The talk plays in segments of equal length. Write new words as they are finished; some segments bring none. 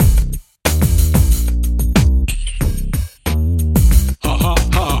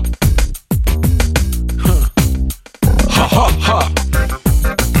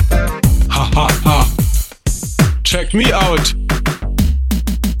check me out.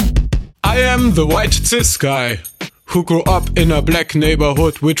 I am the white cis guy who grew up in a black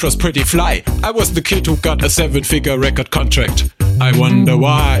neighborhood which was pretty fly. I was the kid who got a 7-figure record contract. I wonder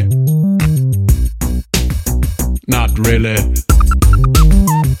why. Not really.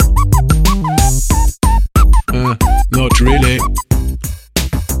 Not really.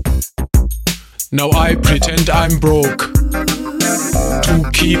 Now I pretend I'm broke to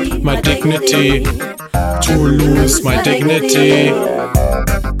keep my dignity, to lose my dignity.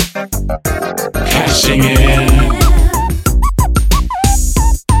 Cashing in,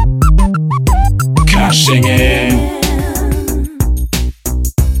 cashing in.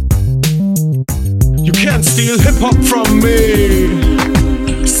 You can't steal hip-hop from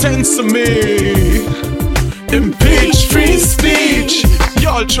me, censor me, impeach free speech.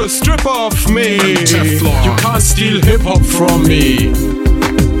 Y'all just strip off me. You can't steal hip-hop from me,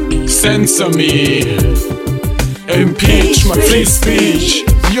 censor me, impeach my free speech.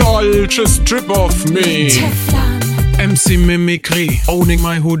 Y'all just strip off me. MC Mimikry, owning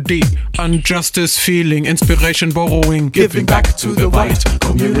my hoodie, injustice feeling, inspiration borrowing, giving back to the white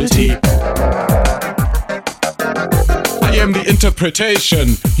community. I am the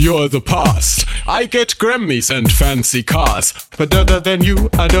interpretation, you're the past. I get Grammys and fancy cars, but other than you,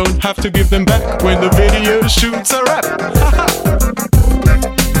 I don't have to give them back when the video shoots a rap.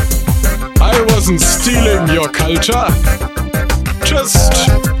 I wasn't stealing your culture, just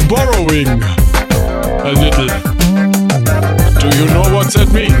borrowing a little. Do you know what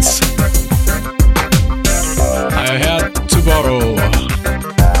that means? I had to borrow,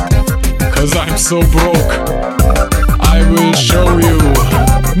 'cause I'm so broke. I will show you.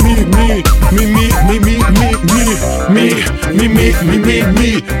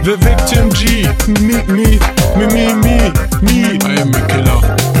 Me, the victim G. Me. I am a killer.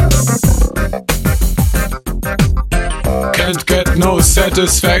 Can't get no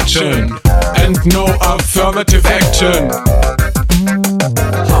satisfaction and no affirmative action.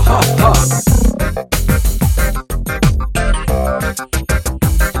 Ha ha ha.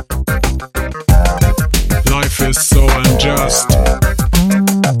 Life is so unjust.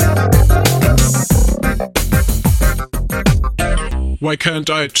 Why can't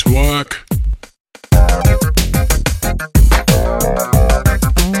I twerk?